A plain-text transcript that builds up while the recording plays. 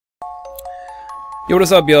Yo,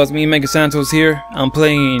 what's up, yo? It's me, Mega Santos here. I'm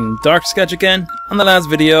playing Dark Sketch again. On the last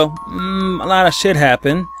video, a lot of shit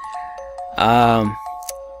happened. I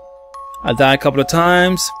died a couple of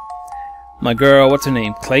times. My girl, what's her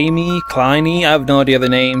name? Kleiny? I have no idea the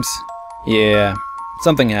names. Yeah,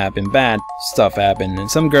 something happened. Bad stuff happened. And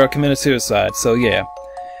some girl committed suicide, so yeah.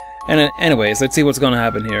 And anyways, let's see what's gonna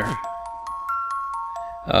happen here.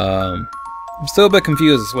 I'm still a bit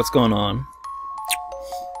confused as to what's going on.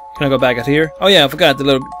 Can I go back out here? Oh yeah, I forgot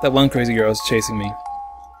that one crazy girl is chasing me.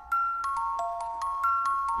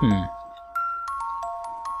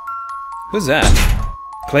 Who's that?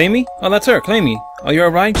 Claymy? Oh, that's her, Claymy. Are you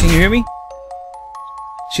alright? Can you hear me?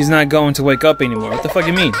 She's not going to wake up anymore. What the fuck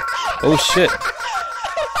you mean? Oh shit.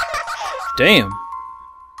 Damn.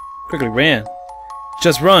 Quickly ran.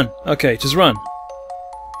 Just run. Okay, just run.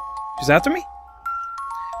 She's after me?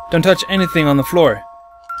 Don't touch anything on the floor.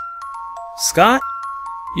 Scott?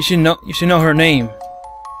 You should know her name.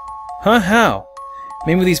 Huh? How?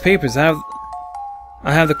 Maybe with these papers I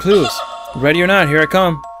have the clues. Ready or not, here I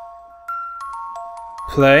come.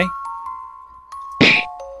 Play.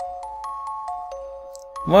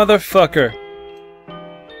 Motherfucker.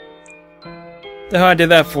 The hell I did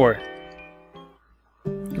that for?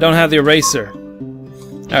 Don't have the eraser.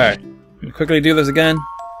 Alright. Quickly do this again.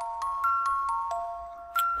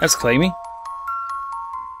 That's Claymy.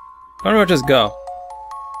 Why don't I just go?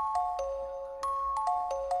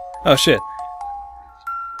 Oh shit.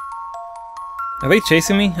 Are they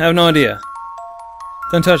chasing me? I have no idea.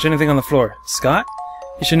 Don't touch anything on the floor. Scott?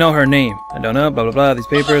 You should know her name. I don't know, blah blah blah, these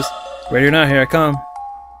papers. Ready or not, here I come.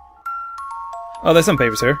 Oh, there's some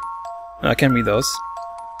papers here. Oh, I can't read those.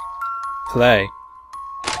 Play.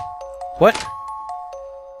 What?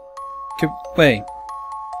 Wait.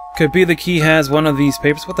 Could be the key has one of these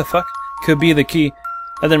papers? What the fuck? Could be the key.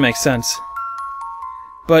 That didn't make sense.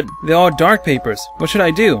 But they're all dark papers. What should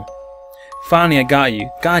I do? Finally, I got you.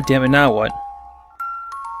 God damn it, now what?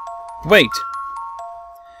 Wait.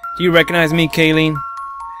 Do you recognize me, Kayleen?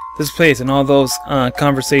 This place and all those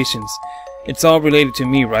conversations. It's all related to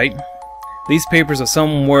me, right? These papers are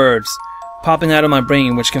some words popping out of my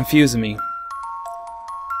brain which confuse me.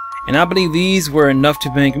 And I believe these were enough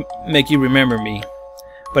to make you remember me.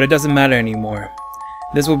 But it doesn't matter anymore.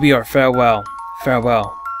 This will be our farewell.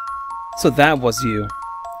 Farewell. So that was you.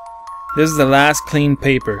 This is the last clean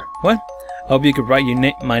paper. What? I hope you could write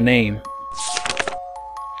my name.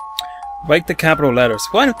 Write the capital letters.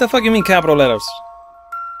 What the fuck you mean capital letters?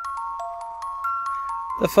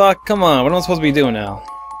 The fuck? Come on, what am I supposed to be doing now?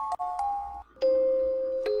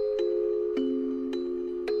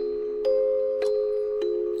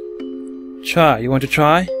 Try. You want to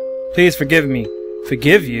try? Please forgive me.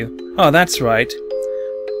 Forgive you? Oh, that's right.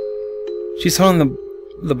 She's holding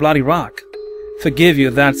the bloody rock. Forgive you,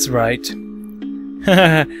 that's right.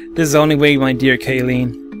 Haha, this is the only way, my dear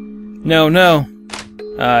Kayleen. No, no.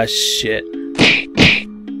 Ah, shit.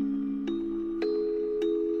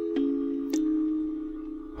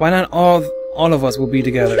 Why not all of us will be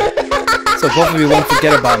together? So both of you won't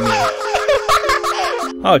forget about me.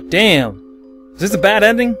 Oh, damn. Is this a bad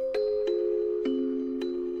ending?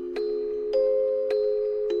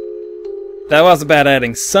 That was a bad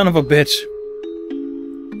ending, son of a bitch.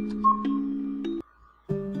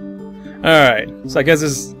 Alright, so I guess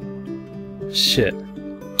this is... Shit.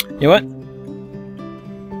 You know what?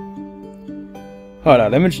 Hold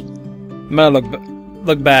on, let me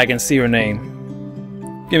look back and see her name.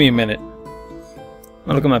 Give me a minute.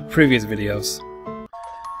 I'll look at my previous videos.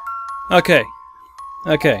 Okay.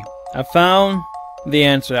 Okay. I found the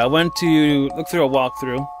answer. I went to look through a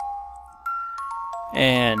walkthrough.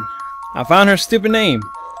 And I found her stupid name.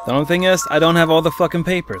 The only thing is, I don't have all the fucking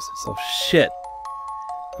papers. So shit.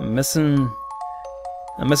 I'm missing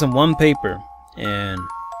one paper. And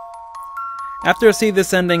after I see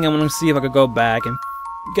this ending, I'm gonna see if I could go back and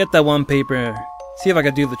get that one paper. See if I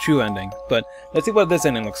could do the true ending. But let's see what this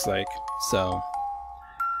ending looks like. So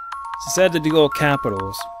she said to do all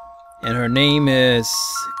capitals. And her name is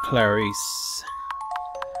Clarice.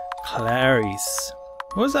 Clarice.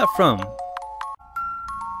 Where's that from?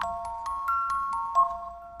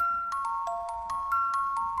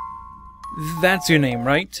 That's your name,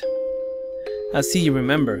 right? I see you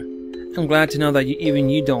remember. I'm glad to know that even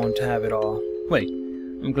you don't have it all. Wait,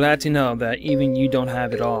 I'm glad to know that even you don't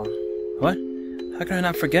have it all. What? How can I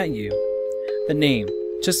not forget you? The name,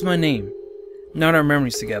 just my name, not our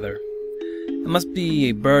memories together. It must be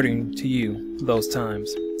a burden to you, those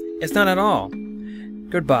times. It's not at all.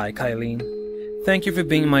 Goodbye, Kylene. Thank you for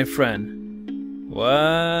being my friend.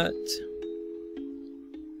 What?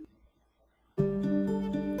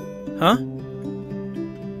 Huh?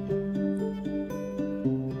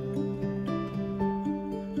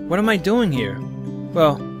 What am I doing here?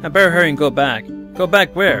 Well, I better hurry and go back. Go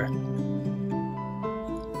back where?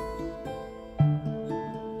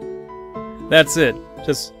 That's it.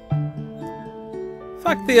 Just...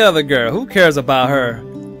 fuck the other girl. Who cares about her?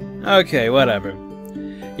 Okay, whatever.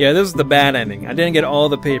 Yeah, this is the bad ending. I didn't get all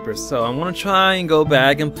the papers, so I'm gonna try and go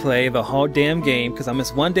back and play the whole damn game because I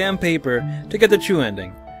missed one damn paper to get the true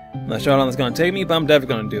ending. I'm not sure how long it's gonna take me, but I'm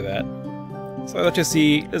definitely gonna do that. So let's just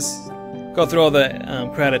see. Let's go through all the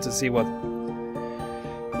credits to see what.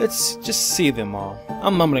 Let's just see them all.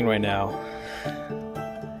 I'm mumbling right now.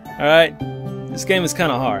 Alright, this game is kind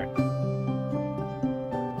of hard.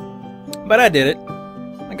 But I did it.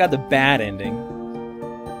 I got the bad ending.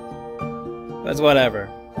 That's whatever.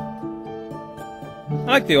 I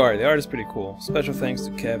like the art. The art is pretty cool. Special thanks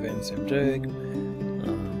to Kevin, Sam Jake,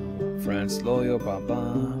 France Loyal, blah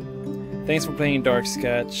blah. Thanks for playing Dark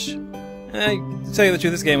Sketch. To tell you the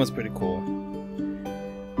truth, this game was pretty cool.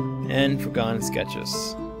 And Forgotten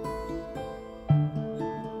Sketches.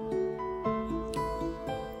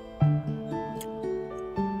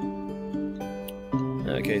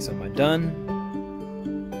 Okay, so am I done?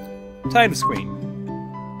 Title screen.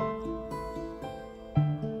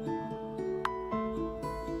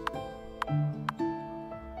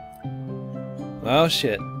 Oh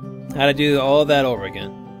shit. Had to do all that over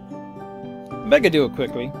again. I bet I could do it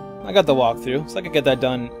quickly. I got the walkthrough, so I could get that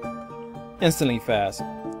done instantly fast.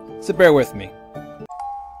 So bear with me.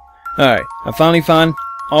 Alright, I finally found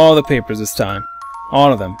all the papers this time.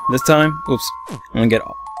 All of them. This time, oops, I'm gonna get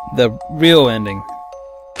the real ending.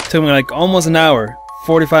 Took me like almost an hour,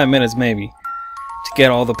 45 minutes maybe, to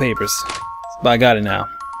get all the papers. But I got it now.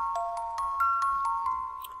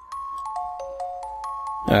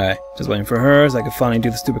 Alright, just waiting for her so I can finally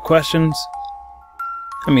do the stupid questions.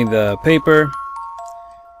 I mean the paper.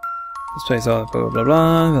 Let's place all blah blah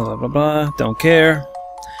blah blah blah blah. Don't care.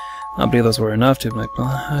 I believe those were enough to be like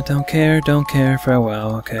blah. Don't care,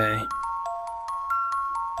 farewell. Okay.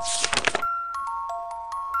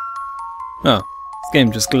 Oh, this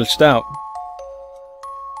game just glitched out.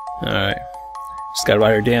 Alright. Just gotta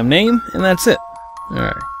write her damn name, and that's it.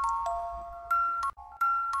 Alright.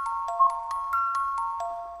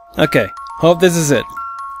 Okay, hope this is it.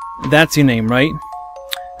 That's your name, right?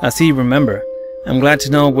 I see you remember. I'm glad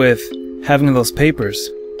to know with having those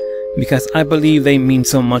papers, because I believe they mean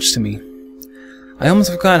so much to me. I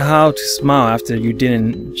almost forgot how to smile after you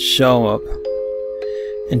didn't show up.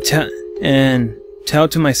 And tell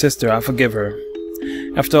to my sister I forgive her.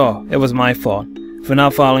 After all, it was my fault for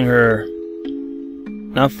not following her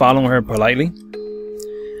politely.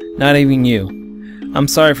 Not even you. I'm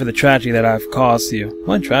sorry for the tragedy that I've caused you.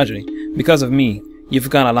 What tragedy? Because of me, you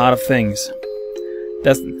forgot a lot of things.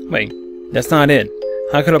 That's not it.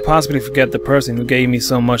 How could I possibly forget the person who gave me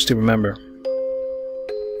so much to remember?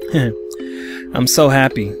 I'm so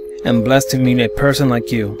happy and blessed to meet a person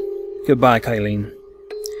like you. Goodbye, Kylene.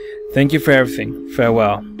 Thank you for everything.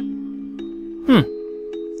 Farewell.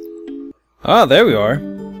 Ah, there we are.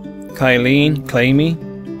 Kylene, Clayme.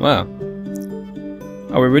 Wow.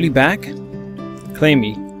 Are we really back?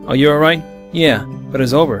 Clayme, are you alright? Yeah, but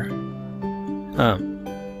it's over.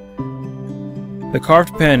 The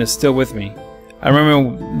carved pen is still with me. I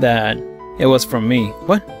remember that it was from me.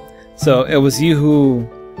 What? So it was you who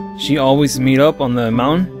she always meet up on the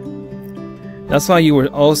mountain? That's why you were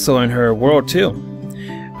also in her world too.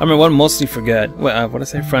 I remember what mostly forget. What did I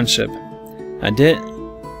say? Friendship. I did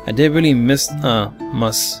really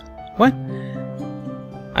what?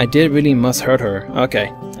 I did really must hurt her.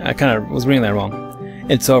 Okay, I kind of was reading that wrong.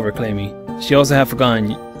 It's over, Clayme. She also had forgotten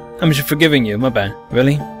you. She's forgiving you. My bad.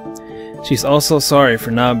 Really? She's also sorry for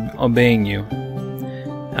not obeying you.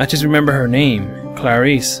 I just remember her name,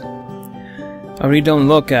 Clarice. I really don't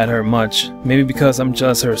look at her much, maybe because I'm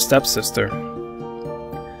just her stepsister.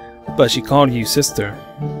 But she called you sister.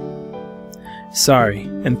 Sorry,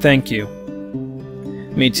 and thank you.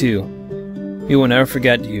 Me too. We will never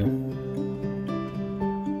forget you.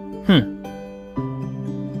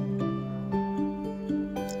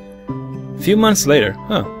 A few months later.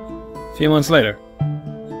 A few months later.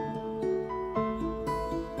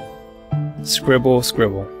 Scribble,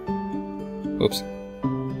 scribble. Oops.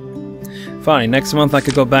 Fine, next month I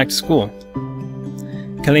could go back to school.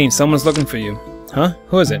 Kylene, someone's looking for you. Huh?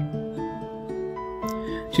 Who is it?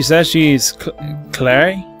 She says she's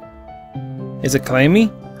Clary? Is it Clayme?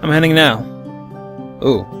 I'm heading now.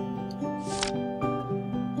 Ooh.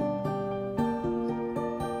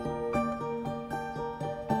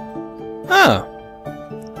 Oh.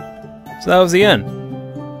 So that was the end.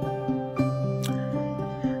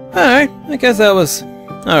 Alright, I guess that was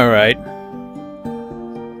alright.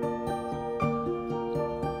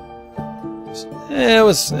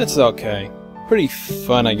 It's okay. Pretty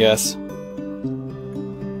fun, I guess.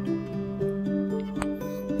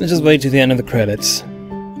 Let's just wait to the end of the credits.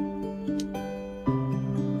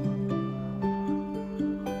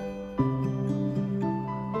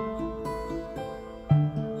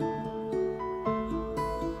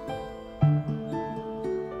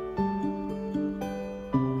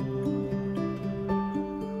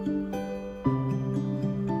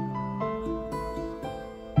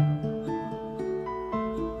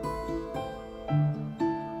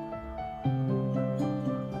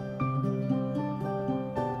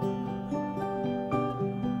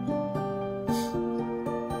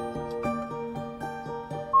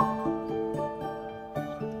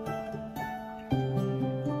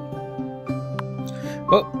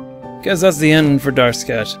 Well, guess that's the end for Dark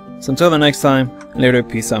Sketch. So until the next time, later,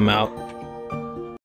 peace, I'm out.